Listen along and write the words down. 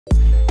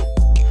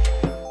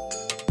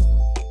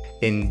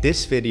In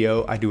this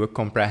video, I do a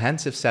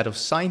comprehensive set of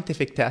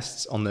scientific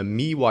tests on the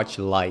Mi Watch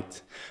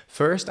Lite.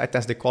 First, I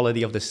test the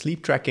quality of the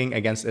sleep tracking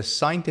against a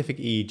scientific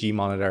EEG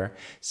monitor.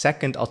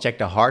 Second, I'll check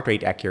the heart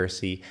rate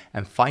accuracy.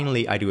 And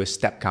finally, I do a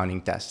step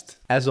counting test.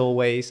 As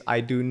always,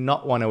 I do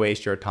not want to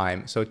waste your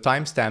time, so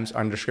timestamps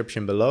are in the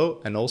description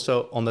below and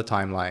also on the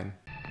timeline.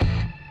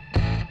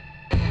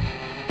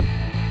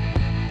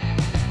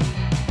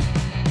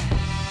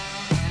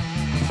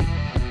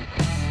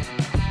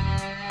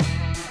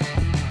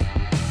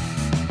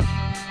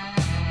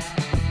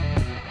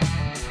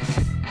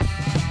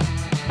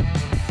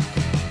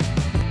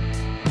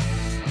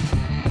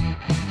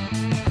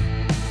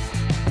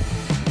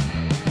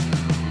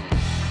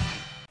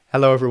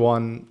 Hello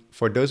everyone.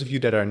 For those of you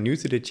that are new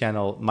to the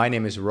channel, my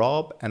name is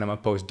Rob and I'm a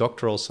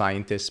postdoctoral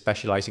scientist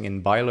specializing in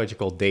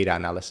biological data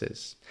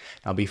analysis.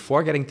 Now,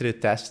 before getting to the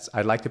tests,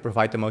 I'd like to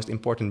provide the most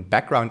important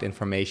background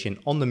information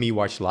on the Mi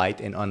Watch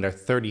Lite in under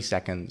 30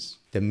 seconds.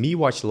 The Mi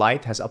Watch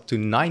Lite has up to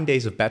 9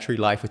 days of battery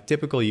life with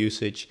typical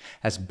usage,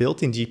 has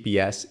built-in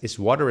GPS, is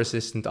water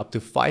resistant up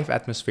to 5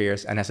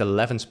 atmospheres and has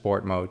 11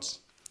 sport modes.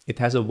 It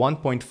has a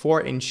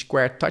 1.4-inch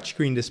square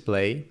touchscreen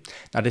display.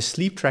 Now, the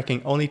sleep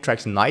tracking only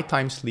tracks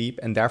nighttime sleep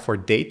and therefore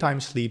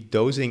daytime sleep,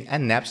 dozing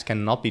and naps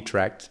cannot be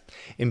tracked.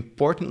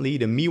 Importantly,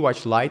 the Mi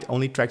Watch Lite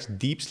only tracks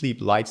deep sleep,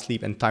 light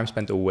sleep and time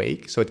spent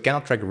awake, so it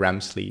cannot track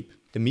REM sleep.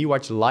 The Mi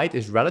Watch Lite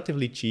is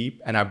relatively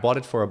cheap and I bought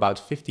it for about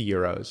 50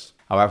 euros.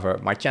 However,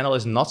 my channel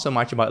is not so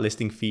much about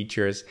listing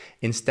features.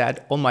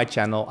 Instead, on my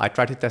channel, I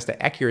try to test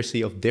the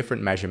accuracy of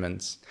different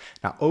measurements.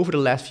 Now, over the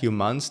last few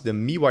months, the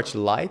Mi Watch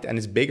Lite and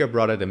its bigger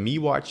brother, the Mi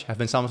Watch, have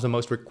been some of the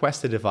most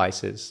requested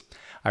devices.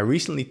 I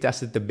recently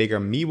tested the bigger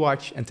Mi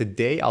Watch and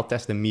today I'll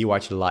test the Mi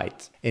Watch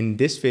Lite. In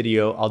this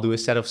video, I'll do a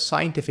set of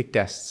scientific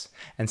tests.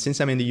 And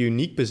since I'm in the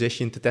unique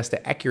position to test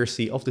the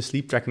accuracy of the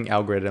sleep tracking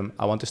algorithm,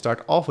 I want to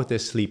start off with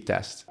this sleep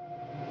test.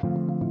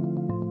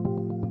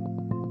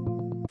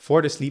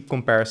 For the sleep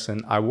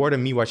comparison, I wore the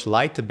Mi Watch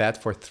Lite to bed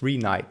for 3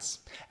 nights.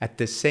 At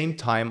the same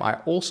time, I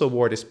also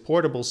wore this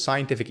portable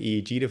scientific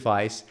EEG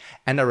device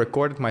and I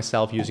recorded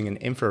myself using an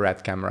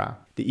infrared camera.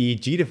 The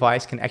EEG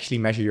device can actually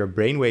measure your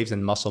brainwaves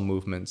and muscle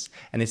movements,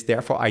 and it's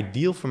therefore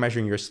ideal for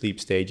measuring your sleep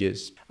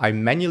stages. I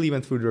manually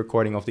went through the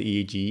recording of the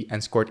EEG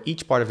and scored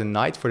each part of the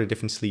night for the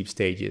different sleep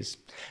stages.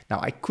 Now,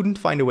 I couldn't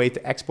find a way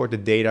to export the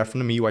data from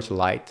the Mi Watch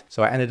Lite,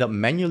 so I ended up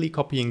manually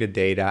copying the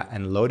data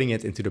and loading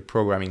it into the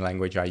programming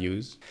language I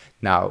use.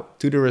 Now,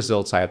 to the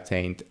results I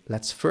obtained.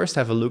 Let's first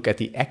have a look at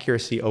the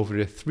accuracy over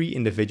the 3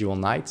 individual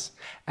nights,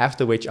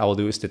 after which I will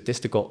do a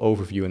statistical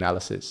overview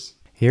analysis.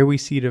 Here we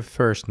see the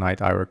first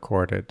night I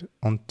recorded.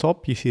 On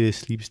top you see the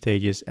sleep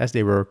stages as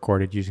they were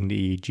recorded using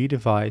the EEG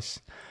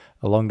device.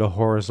 Along the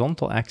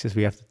horizontal axis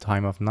we have the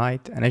time of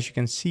night, and as you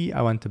can see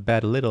I went to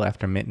bed a little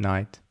after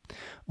midnight.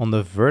 On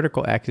the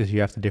vertical axis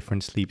you have the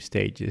different sleep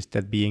stages,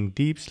 that being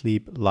deep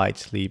sleep, light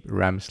sleep,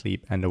 REM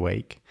sleep and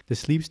awake. The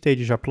sleep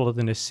stages are plotted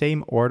in the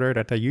same order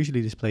that are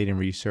usually displayed in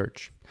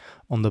research.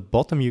 On the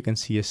bottom you can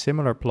see a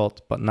similar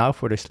plot, but now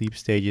for the sleep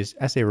stages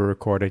as they were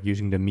recorded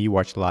using the Mi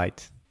Watch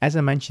Lite. As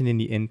I mentioned in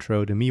the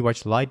intro, the Mi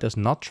Watch Lite does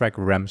not track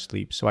REM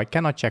sleep, so I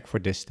cannot check for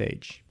this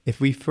stage.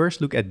 If we first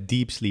look at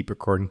deep sleep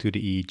according to the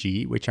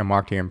EEG, which are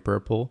marked here in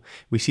purple,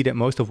 we see that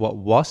most of what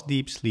was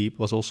deep sleep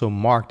was also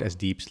marked as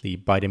deep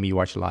sleep by the Mi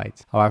Watch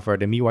Lite. However,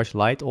 the Mi Watch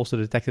Lite also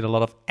detected a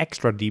lot of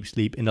extra deep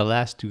sleep in the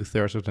last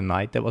 2/3 of the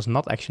night that was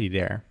not actually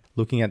there.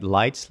 Looking at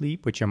light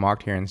sleep, which are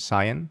marked here in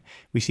cyan,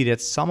 we see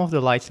that some of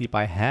the light sleep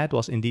I had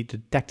was indeed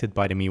detected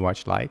by the Mi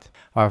Watch Lite.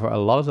 However, a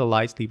lot of the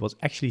light sleep was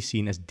actually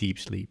seen as deep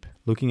sleep.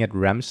 Looking at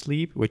REM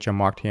sleep, which are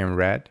marked here in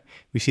red,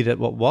 we see that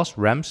what was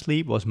REM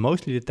sleep was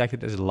mostly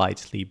detected as light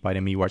sleep by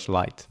the Mi Watch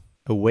Lite.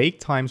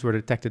 Awake times were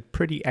detected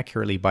pretty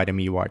accurately by the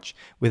Mi Watch,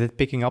 with it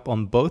picking up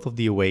on both of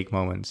the awake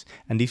moments,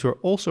 and these were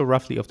also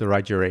roughly of the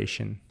right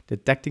duration.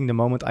 Detecting the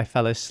moment I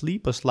fell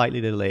asleep was slightly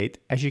delayed,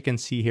 as you can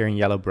see here in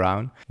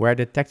yellow-brown, where it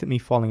detected me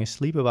falling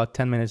asleep about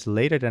 10 minutes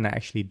later than I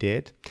actually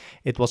did.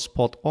 It was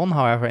spot on,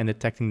 however, in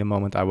detecting the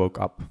moment I woke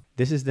up.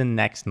 This is the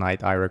next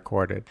night I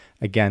recorded.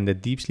 Again, the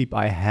deep sleep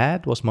I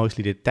had was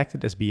mostly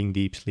detected as being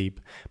deep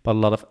sleep, but a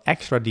lot of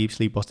extra deep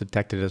sleep was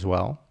detected as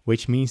well,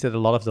 which means that a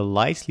lot of the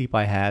light sleep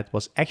I had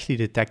was actually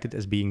detected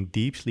as being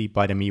deep sleep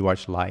by the Mi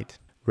Watch Lite.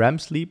 REM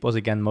sleep was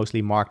again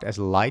mostly marked as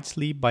light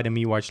sleep by the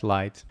Mi Watch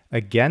Lite.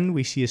 Again,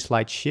 we see a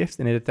slight shift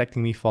in it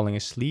detecting me falling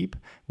asleep,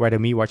 where the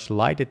Mi Watch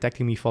Lite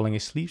detecting me falling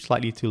asleep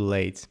slightly too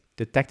late.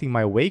 Detecting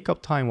my wake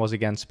up time was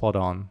again spot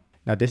on.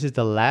 Now, this is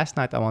the last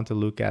night I want to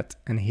look at,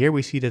 and here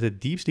we see that the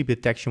deep sleep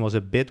detection was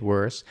a bit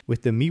worse,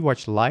 with the Mi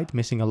Watch Lite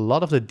missing a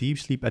lot of the deep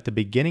sleep at the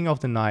beginning of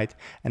the night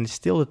and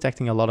still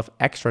detecting a lot of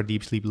extra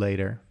deep sleep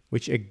later.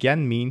 Which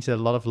again means that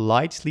a lot of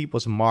light sleep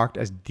was marked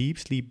as deep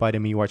sleep by the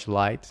Mi Watch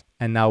Lite.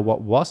 And now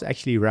what was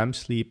actually REM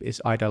sleep is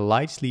either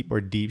light sleep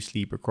or deep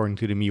sleep according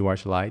to the Mi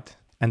Watch Lite.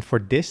 And for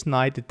this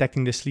night,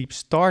 detecting the sleep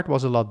start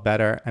was a lot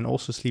better and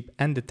also sleep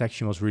end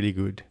detection was really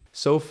good.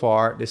 So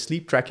far, the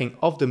sleep tracking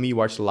of the Mi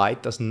Watch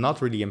Lite does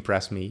not really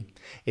impress me.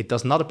 It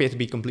does not appear to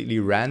be completely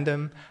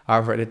random,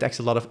 however it detects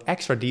a lot of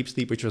extra deep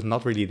sleep which was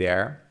not really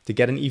there. To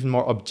get an even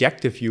more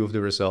objective view of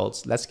the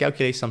results, let's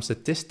calculate some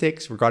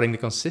statistics regarding the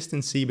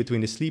consistency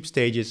between the sleep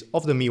stages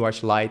of the Mi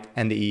Watch Lite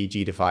and the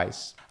EEG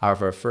device.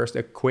 However, first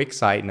a quick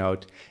side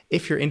note.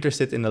 If you're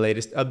interested in the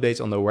latest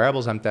updates on the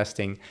wearables I'm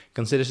testing,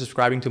 consider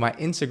subscribing to my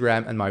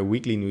Instagram and my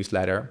weekly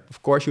newsletter.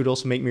 Of course, you would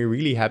also make me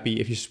really happy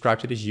if you subscribe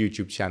to this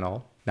YouTube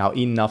channel. Now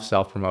enough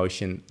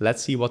self-promotion,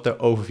 let's see what the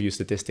overview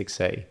statistics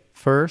say.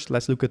 First,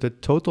 let's look at the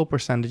total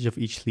percentage of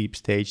each sleep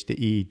stage the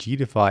EEG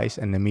device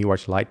and the Mi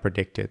Watch Lite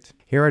predicted.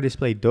 Here I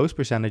displayed those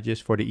percentages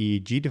for the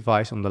EEG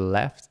device on the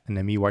left and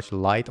the Mi Watch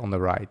Lite on the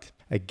right.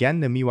 Again,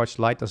 the Mi Watch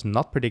Lite does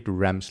not predict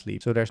REM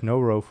sleep, so there's no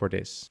row for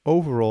this.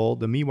 Overall,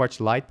 the Mi Watch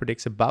Lite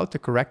predicts about the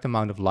correct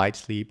amount of light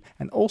sleep,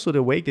 and also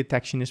the wake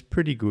detection is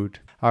pretty good.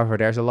 However,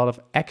 there's a lot of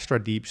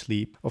extra deep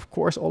sleep. Of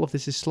course, all of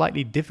this is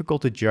slightly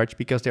difficult to judge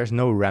because there's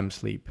no REM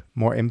sleep.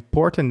 More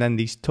important than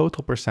these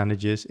total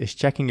percentages is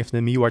checking if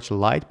the Mi Watch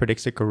Lite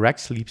predicts the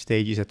correct sleep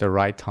stages at the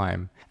right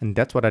time, and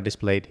that's what I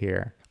displayed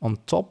here. On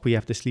top we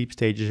have the sleep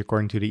stages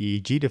according to the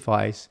EEG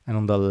device, and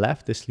on the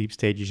left the sleep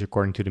stages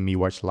according to the Mi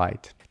Watch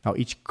Lite. Now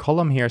each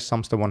column here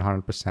sums to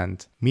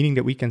 100%, meaning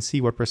that we can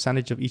see what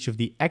percentage of each of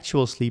the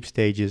actual sleep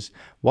stages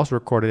was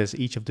recorded as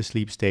each of the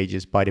sleep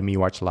stages by the Mi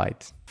Watch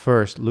Lite.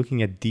 First,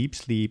 looking at deep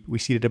sleep, we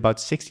see that about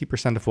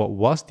 60% of what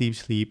was deep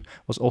sleep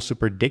was also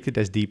predicted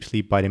as deep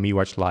sleep by the Mi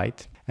Watch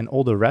Lite, and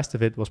all the rest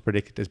of it was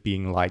predicted as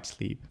being light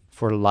sleep.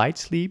 For light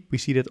sleep, we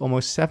see that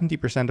almost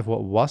 70% of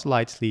what was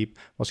light sleep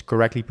was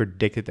correctly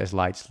predicted as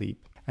light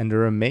sleep, and the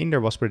remainder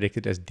was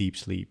predicted as deep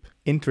sleep.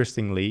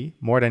 Interestingly,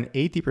 more than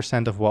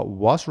 80% of what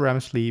was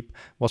REM sleep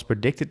was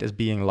predicted as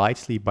being light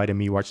sleep by the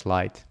Mi Watch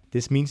Lite.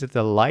 This means that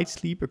the light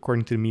sleep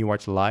according to the Mi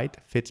Watch Lite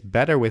fits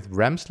better with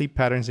REM sleep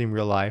patterns in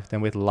real life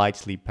than with light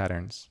sleep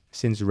patterns.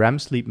 Since REM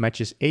sleep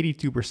matches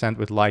 82%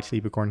 with light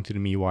sleep according to the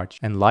Mi Watch,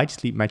 and light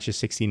sleep matches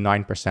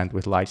 69%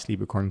 with light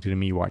sleep according to the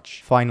Mi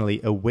Watch. Finally,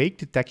 awake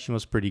detection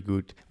was pretty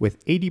good,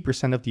 with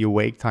 80% of the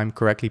awake time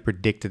correctly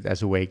predicted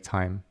as awake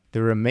time.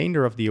 The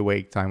remainder of the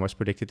awake time was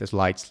predicted as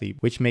light sleep,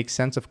 which makes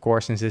sense of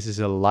course since this is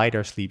a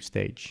lighter sleep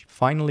stage.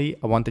 Finally,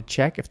 I want to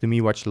check if the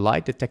Mi Watch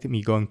Lite detected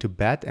me going to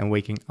bed and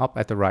waking up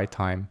at the right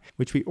time,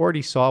 which we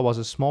already saw was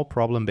a small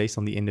problem based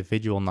on the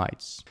individual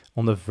nights.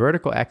 On the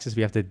vertical axis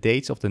we have the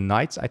dates of the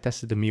nights I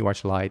tested the Mi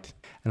Watch Lite,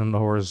 and on the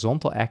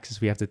horizontal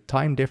axis we have the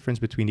time difference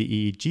between the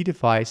EEG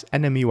device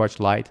and the Mi Watch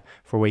Lite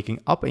for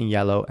waking up in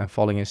yellow and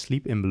falling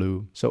asleep in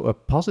blue. So a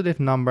positive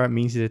number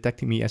means it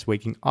detected me as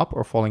waking up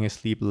or falling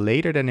asleep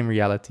later than in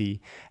reality,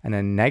 and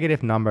a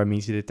negative number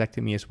means it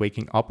detected me as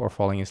waking up or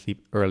falling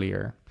asleep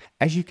earlier.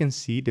 As you can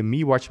see, the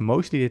Mi Watch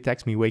mostly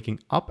detects me waking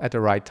up at the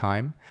right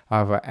time.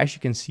 However, as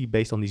you can see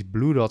based on these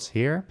blue dots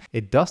here,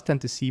 it does tend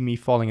to see me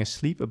falling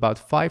asleep about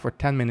 5 or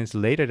 10 minutes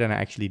later than I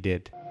actually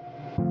did.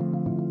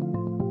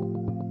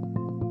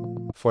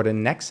 For the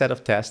next set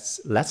of tests,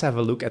 let's have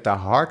a look at the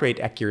heart rate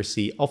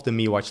accuracy of the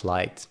Mi Watch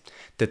Lite.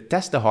 To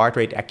test the heart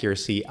rate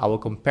accuracy, I will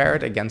compare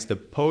it against the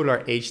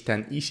Polar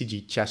H10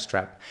 ECG chest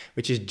strap,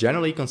 which is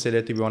generally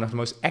considered to be one of the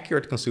most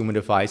accurate consumer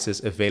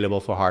devices available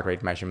for heart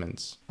rate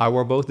measurements. I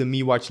wore both the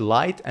Mi Watch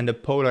Lite and the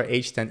Polar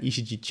H10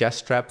 ECG chest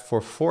strap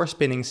for 4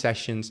 spinning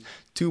sessions,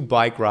 2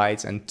 bike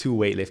rides and 2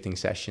 weightlifting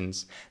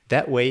sessions.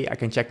 That way I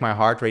can check my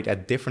heart rate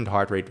at different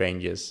heart rate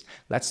ranges.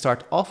 Let's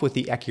start off with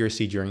the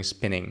accuracy during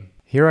spinning.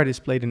 Here I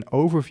displayed an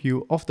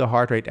overview of the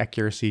heart rate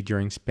accuracy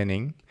during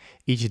spinning.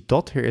 Each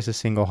dot here is a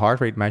single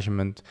heart rate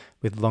measurement,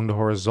 with along the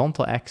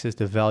horizontal axis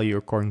the value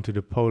according to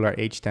the Polar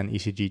H10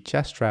 ECG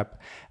chest strap,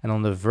 and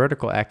on the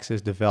vertical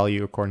axis the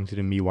value according to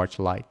the Mi Watch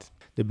Lite.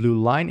 The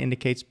blue line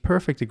indicates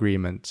perfect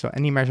agreement, so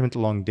any measurement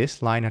along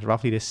this line had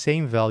roughly the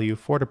same value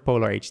for the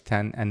Polar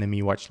H10 and the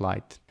Mi Watch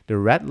Lite. The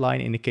red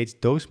line indicates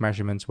those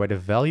measurements where the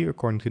value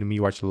according to the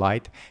Mi Watch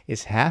Lite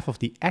is half of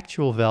the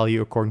actual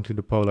value according to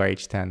the Polar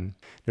H10.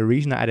 The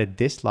reason I added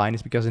this line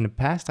is because in the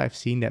past I've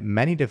seen that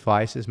many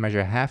devices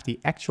measure half the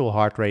actual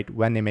heart rate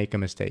when they make a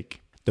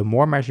mistake. The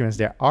more measurements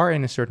there are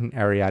in a certain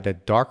area, the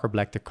darker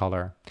black the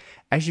color.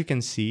 As you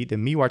can see, the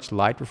Mi Watch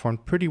Lite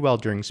performed pretty well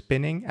during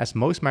spinning, as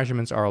most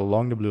measurements are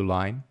along the blue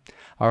line.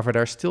 However,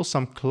 there are still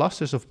some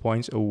clusters of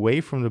points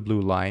away from the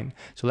blue line,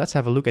 so let's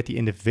have a look at the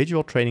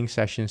individual training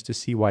sessions to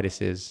see why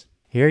this is.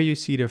 Here you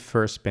see the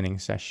first spinning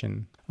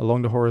session.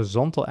 Along the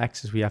horizontal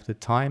axis we have the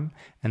time,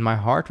 and my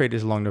heart rate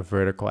is along the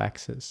vertical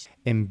axis.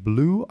 In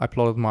blue I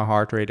plotted my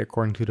heart rate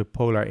according to the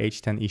Polar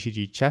H10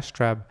 ECG chest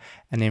strap,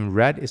 and in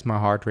red is my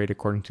heart rate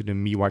according to the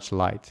Mi Watch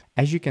Lite.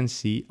 As you can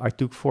see, I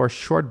took 4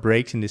 short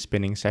breaks in this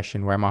spinning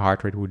session where my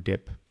heart rate would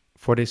dip.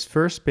 For this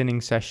first spinning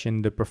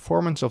session, the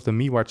performance of the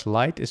Mi Watch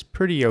Lite is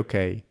pretty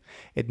okay.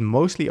 It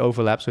mostly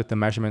overlaps with the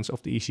measurements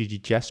of the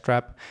ECG chest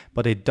strap,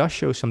 but it does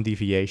show some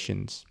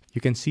deviations.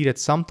 You can see that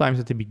sometimes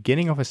at the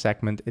beginning of a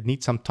segment it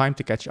needs some time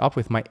to catch up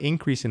with my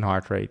increase in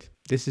heart rate.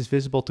 This is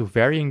visible to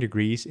varying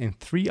degrees in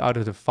 3 out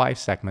of the 5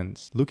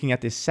 segments. Looking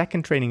at this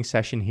second training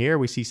session here,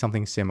 we see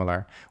something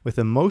similar, with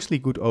a mostly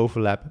good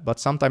overlap, but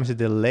sometimes a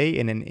delay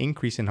in an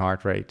increase in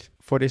heart rate.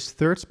 For this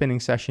third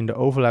spinning session, the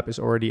overlap is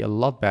already a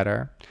lot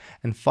better.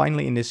 And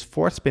finally, in this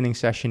fourth spinning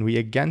session, we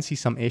again see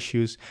some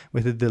issues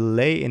with a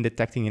delay in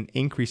detecting an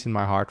increase in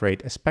my heart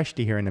rate,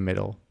 especially here in the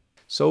middle.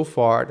 So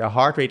far, the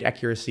heart rate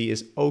accuracy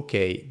is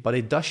okay, but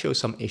it does show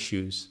some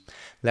issues.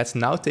 Let's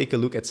now take a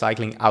look at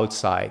cycling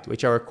outside,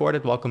 which I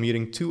recorded while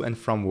commuting to and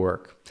from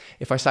work.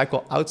 If I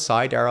cycle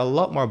outside, there are a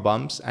lot more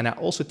bumps, and I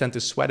also tend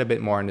to sweat a bit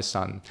more in the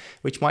sun,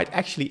 which might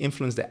actually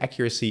influence the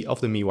accuracy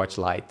of the Mi Watch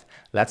Lite.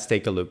 Let's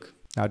take a look.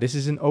 Now this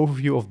is an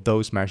overview of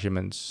those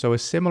measurements, so a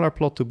similar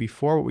plot to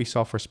before what we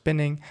saw for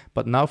spinning,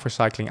 but now for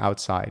cycling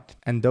outside.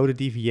 And though the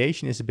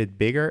deviation is a bit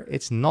bigger,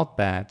 it's not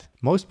bad.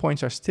 Most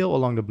points are still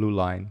along the blue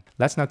line.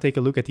 Let's now take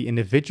a look at the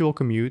individual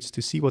commutes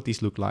to see what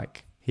these look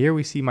like. Here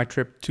we see my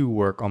trip to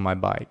work on my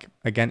bike.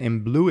 Again,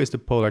 in blue is the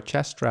polar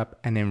chest strap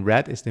and in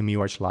red is the Mi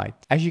Watch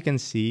Lite. As you can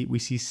see, we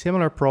see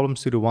similar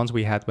problems to the ones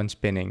we had when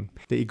spinning.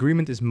 The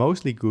agreement is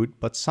mostly good,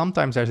 but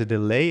sometimes there's a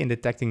delay in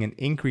detecting an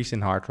increase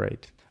in heart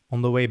rate.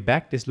 On the way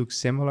back, this looks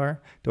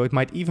similar, though it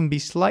might even be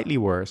slightly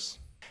worse.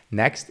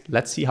 Next,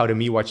 let's see how the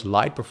Mi Watch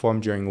Lite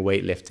performed during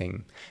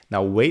weightlifting.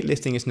 Now,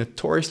 weightlifting is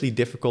notoriously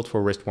difficult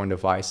for wrist-worn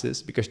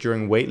devices because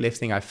during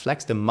weightlifting I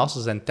flex the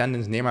muscles and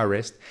tendons near my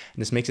wrist, and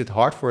this makes it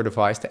hard for a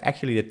device to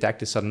actually detect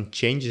the sudden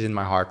changes in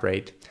my heart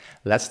rate.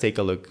 Let's take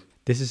a look.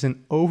 This is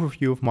an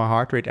overview of my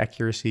heart rate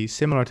accuracy,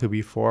 similar to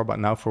before, but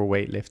now for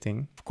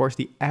weightlifting. Of course,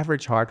 the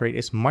average heart rate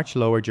is much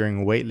lower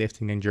during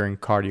weightlifting than during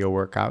cardio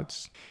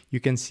workouts.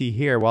 You can see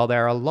here, while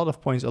there are a lot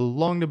of points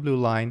along the blue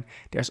line,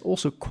 there's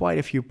also quite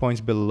a few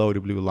points below the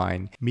blue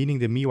line, meaning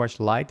the Mi Watch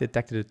Lite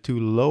detected a too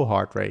low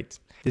heart rate.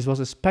 This was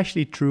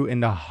especially true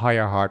in the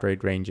higher heart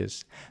rate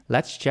ranges.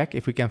 Let's check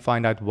if we can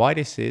find out why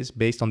this is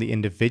based on the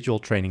individual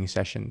training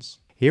sessions.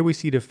 Here we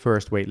see the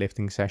first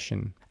weightlifting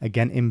session.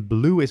 Again, in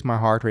blue is my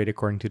heart rate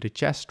according to the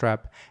chest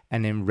strap,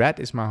 and in red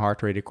is my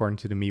heart rate according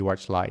to the Mi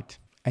Watch Lite.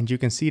 And you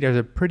can see there's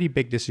a pretty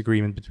big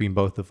disagreement between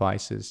both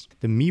devices.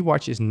 The Mi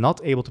Watch is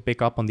not able to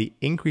pick up on the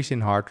increase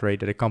in heart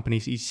rate that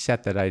accompanies each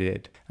set that I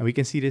did. And we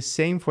can see the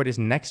same for this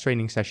next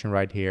training session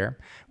right here,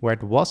 where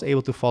it was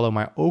able to follow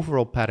my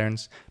overall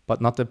patterns, but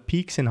not the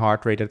peaks in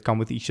heart rate that come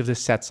with each of the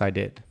sets I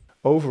did.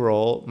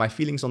 Overall, my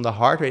feelings on the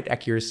heart rate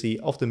accuracy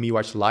of the Mi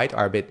Watch Lite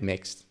are a bit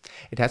mixed.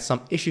 It had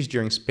some issues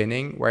during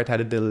spinning, where it had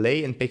a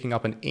delay in picking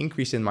up an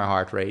increase in my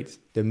heart rate.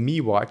 The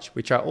Mi Watch,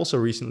 which I also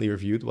recently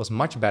reviewed, was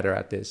much better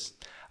at this.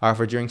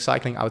 However, during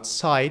cycling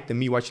outside, the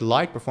Mi Watch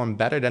Lite performed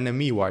better than the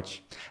Mi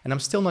Watch, and I'm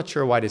still not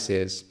sure why this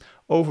is.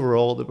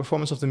 Overall, the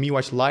performance of the Mi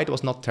Watch Lite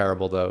was not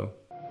terrible though.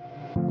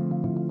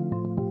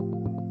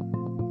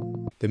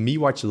 The Mi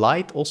Watch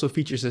Lite also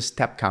features a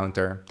step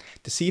counter.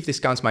 To see if this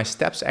counts my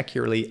steps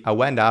accurately, I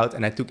went out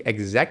and I took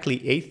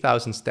exactly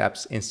 8,000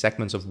 steps in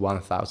segments of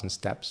 1,000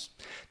 steps.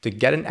 To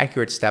get an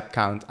accurate step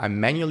count, I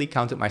manually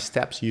counted my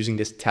steps using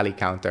this tally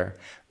counter.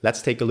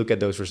 Let's take a look at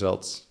those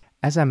results.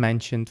 As I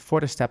mentioned, for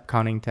the step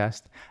counting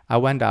test, I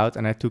went out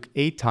and I took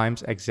 8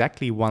 times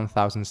exactly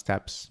 1,000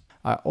 steps.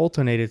 I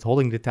alternated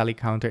holding the tally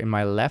counter in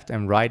my left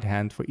and right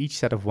hand for each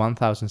set of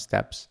 1,000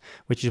 steps,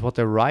 which is what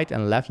the right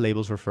and left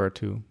labels refer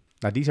to.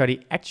 Now these are the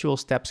actual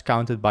steps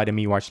counted by the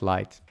Mi Watch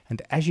Lite.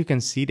 And as you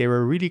can see, they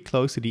were really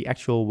close to the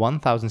actual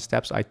 1,000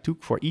 steps I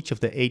took for each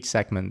of the 8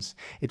 segments.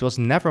 It was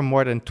never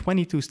more than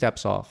 22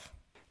 steps off.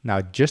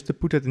 Now just to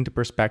put it into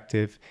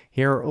perspective,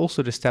 here are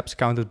also the steps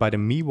counted by the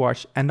Mi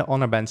Watch and the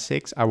Honor Band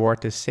 6 I wore at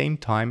the same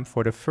time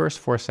for the first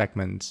 4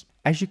 segments.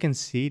 As you can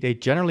see, they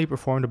generally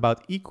performed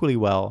about equally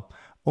well.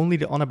 Only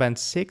the Honor Band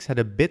 6 had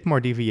a bit more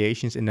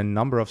deviations in the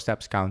number of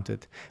steps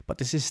counted, but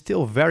this is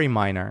still very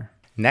minor.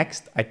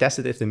 Next, I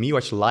tested if the Mi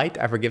Watch Lite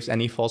ever gives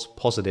any false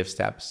positive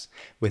steps.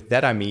 With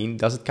that I mean,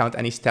 does it count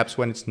any steps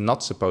when it's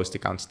not supposed to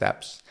count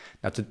steps?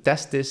 Now to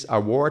test this, I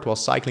wore it while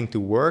cycling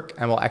to work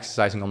and while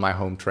exercising on my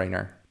home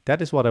trainer.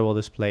 That is what I will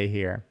display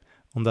here.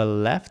 On the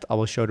left, I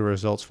will show the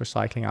results for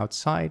cycling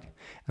outside,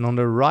 and on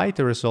the right,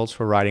 the results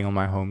for riding on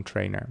my home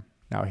trainer.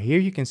 Now here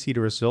you can see the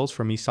results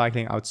for me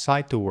cycling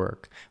outside to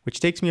work, which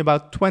takes me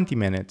about 20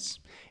 minutes.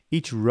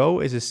 Each row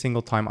is a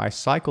single time I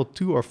cycled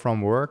to or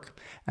from work,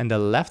 and the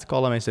left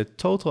column is the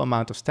total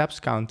amount of steps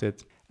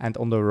counted, and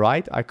on the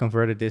right I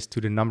converted this to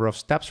the number of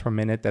steps per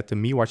minute that the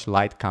Mi Watch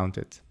Lite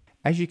counted.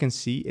 As you can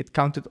see, it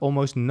counted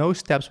almost no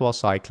steps while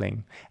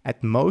cycling.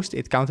 At most,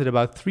 it counted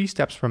about 3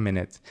 steps per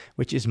minute,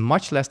 which is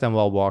much less than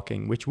while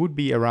walking, which would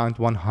be around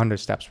 100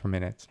 steps per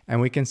minute.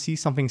 And we can see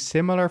something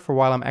similar for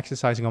while I'm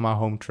exercising on my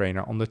home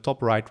trainer on the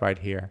top right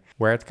here,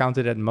 where it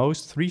counted at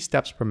most 3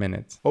 steps per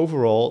minute.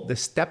 Overall, the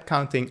step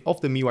counting of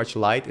the Mi Watch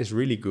Lite is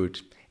really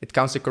good. It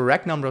counts the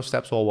correct number of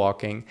steps while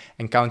walking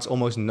and counts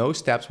almost no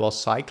steps while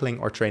cycling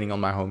or training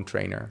on my home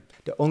trainer.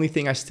 The only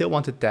thing I still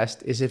want to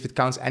test is if it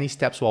counts any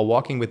steps while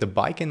walking with the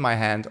bike in my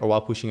hand or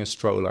while pushing a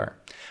stroller.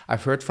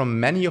 I've heard from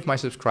many of my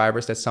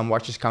subscribers that some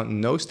watches count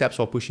no steps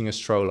while pushing a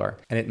stroller,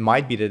 and it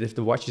might be that if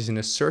the watch is in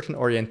a certain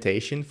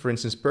orientation, for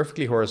instance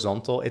perfectly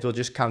horizontal, it will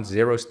just count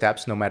 0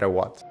 steps no matter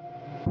what.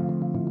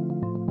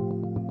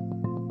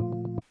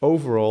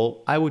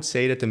 Overall, I would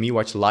say that the Mi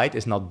Watch Lite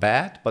is not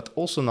bad, but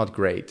also not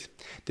great.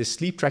 The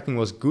sleep tracking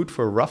was good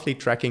for roughly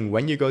tracking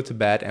when you go to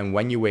bed and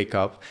when you wake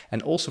up,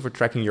 and also for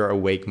tracking your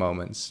awake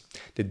moments.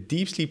 The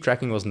deep sleep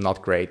tracking was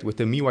not great, with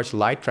the Mi Watch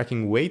Lite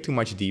tracking way too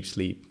much deep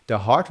sleep. The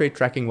heart rate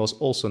tracking was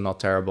also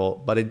not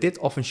terrible, but it did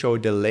often show a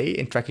delay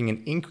in tracking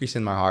an increase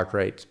in my heart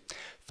rate.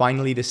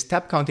 Finally, the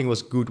step counting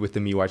was good with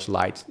the Mi Watch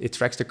Lite. It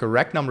tracks the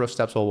correct number of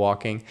steps while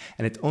walking,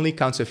 and it only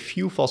counts a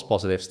few false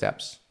positive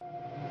steps.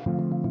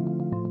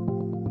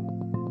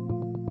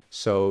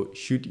 So,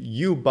 should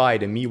you buy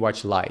the Mi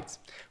Watch Lite?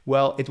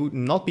 Well, it would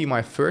not be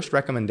my first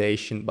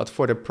recommendation, but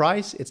for the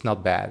price, it's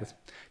not bad.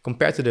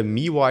 Compared to the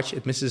Mi Watch,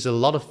 it misses a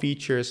lot of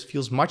features,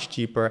 feels much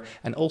cheaper,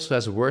 and also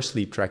has worse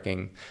sleep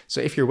tracking.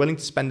 So if you're willing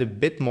to spend a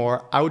bit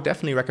more, I would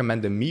definitely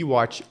recommend the Mi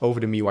Watch over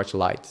the Mi Watch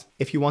Lite.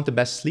 If you want the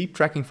best sleep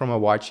tracking from a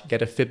watch,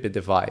 get a Fitbit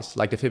device,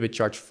 like the Fitbit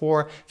Charge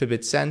 4,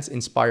 Fitbit Sense,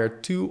 Inspire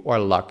 2 or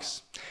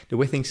Lux. The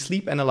Withings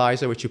Sleep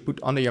Analyzer, which you put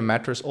under your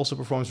mattress, also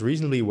performs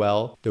reasonably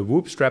well. The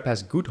Whoop strap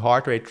has good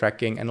heart rate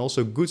tracking and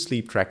also good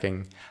sleep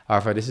tracking.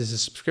 However, this is a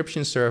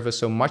subscription service,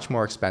 so much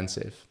more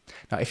expensive.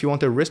 Now, if you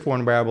want a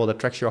wrist-worn wearable that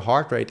tracks your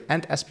heart rate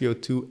and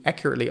SpO2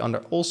 accurately under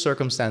all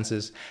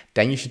circumstances,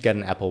 then you should get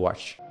an Apple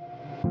Watch.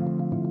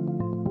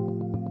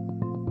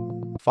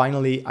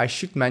 Finally, I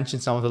should mention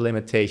some of the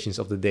limitations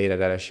of the data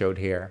that I showed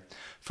here.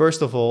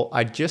 First of all,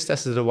 I just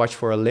tested the watch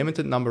for a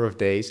limited number of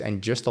days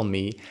and just on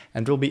me,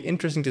 and it will be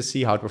interesting to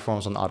see how it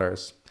performs on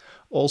others.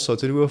 Also,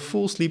 to do a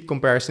full sleep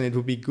comparison, it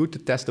would be good to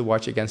test the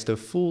watch against a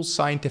full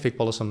scientific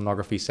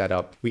polysomnography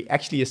setup. We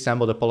actually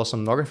assembled a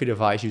polysomnography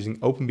device using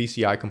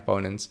OpenBCI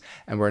components,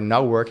 and we're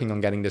now working on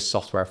getting this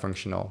software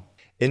functional.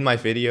 In my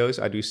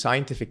videos, I do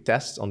scientific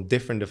tests on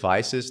different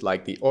devices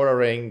like the Oura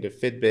Ring, the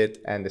Fitbit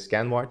and the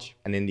Scanwatch.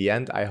 And in the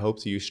end, I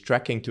hope to use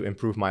tracking to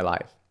improve my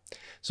life.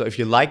 So if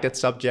you like that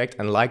subject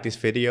and like this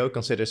video,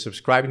 consider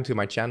subscribing to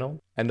my channel.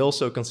 And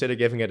also consider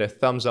giving it a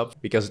thumbs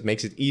up because it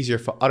makes it easier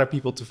for other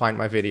people to find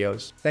my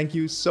videos. Thank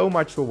you so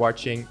much for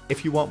watching.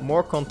 If you want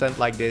more content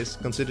like this,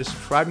 consider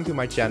subscribing to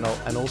my channel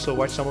and also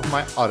watch some of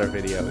my other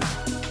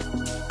videos.